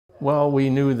Well, we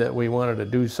knew that we wanted to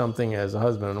do something as a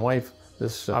husband and wife.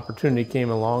 This opportunity came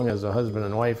along as a husband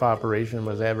and wife operation,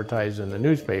 was advertised in the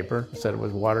newspaper. It said it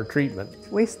was water treatment.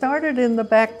 We started in the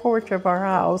back porch of our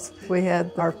house. We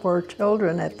had our 4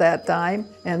 children at that time,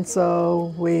 and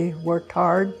so we worked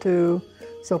hard to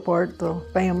support the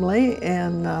family,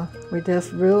 and we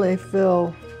just really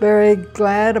feel very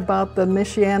glad about the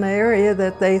Michiana area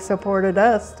that they supported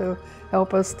us to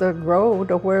help us to grow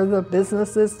to where the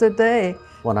business is today.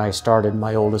 When I started,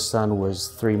 my oldest son was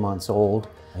 3 months old.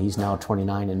 He's now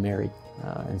 29 and married.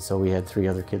 And so we had 3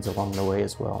 other kids along the way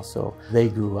as well. So they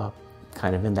grew up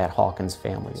kind of in that Hawkins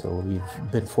family. So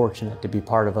we've been fortunate to be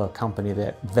part of a company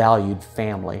that valued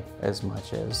family as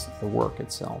much as the work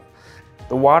itself.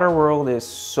 The water world is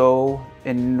so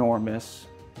enormous.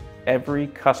 Every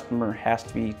customer has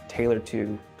to be tailored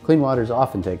to. Clean water is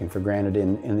often taken for granted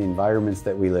in the environments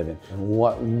that we live in. And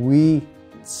what we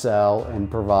sell and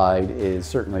provide is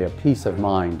certainly a peace of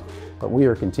mind, but we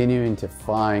are continuing to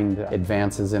find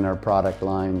advances in our product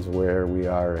lines where we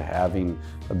are having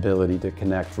ability to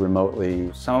connect remotely.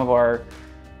 Some of our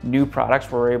new products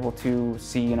we're able to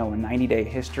see, a 90-day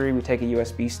history. We take a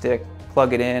USB stick,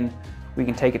 plug it in, we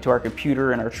can take it to our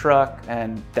computer in our truck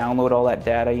and download all that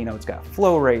data. It's got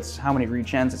flow rates, how many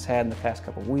regens it's had in the past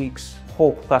couple of weeks,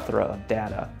 whole plethora of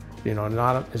data.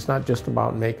 It's not just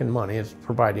about making money, it's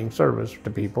providing service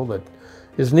to people that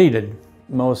is needed.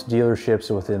 Most dealerships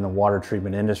within the water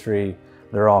treatment industry,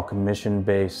 they're all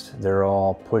commission-based, they're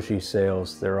all pushy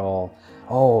sales, they're all,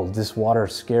 oh, this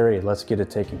water's scary, let's get it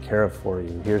taken care of for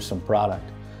you, here's some product.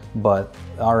 But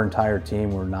our entire team,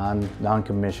 we're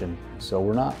non-commissioned, so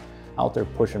we're not out there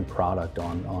pushing product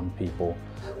on people.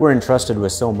 We're entrusted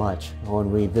with so much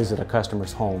when we visit a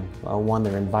customer's home. One,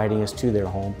 they're inviting us to their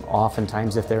home,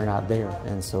 oftentimes if they're not there,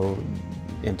 and so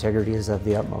integrity is of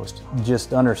the utmost.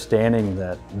 Just understanding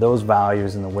that those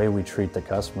values and the way we treat the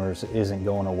customers isn't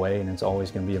going away, and it's always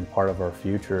going to be a part of our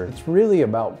future. It's really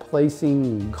about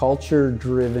placing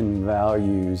culture-driven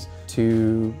values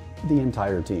to the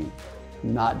entire team,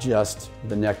 not just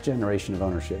the next generation of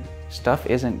ownership. Stuff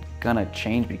isn't gonna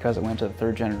change because it went to the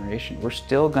 3rd generation. We're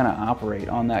still gonna operate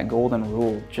on that golden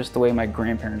rule, just the way my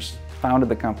grandparents founded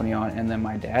the company on, and then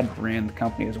my dad ran the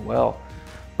company as well.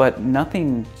 But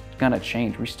nothing's gonna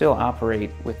change. We still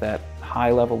operate with that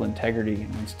high level integrity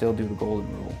and we still do the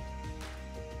golden rule.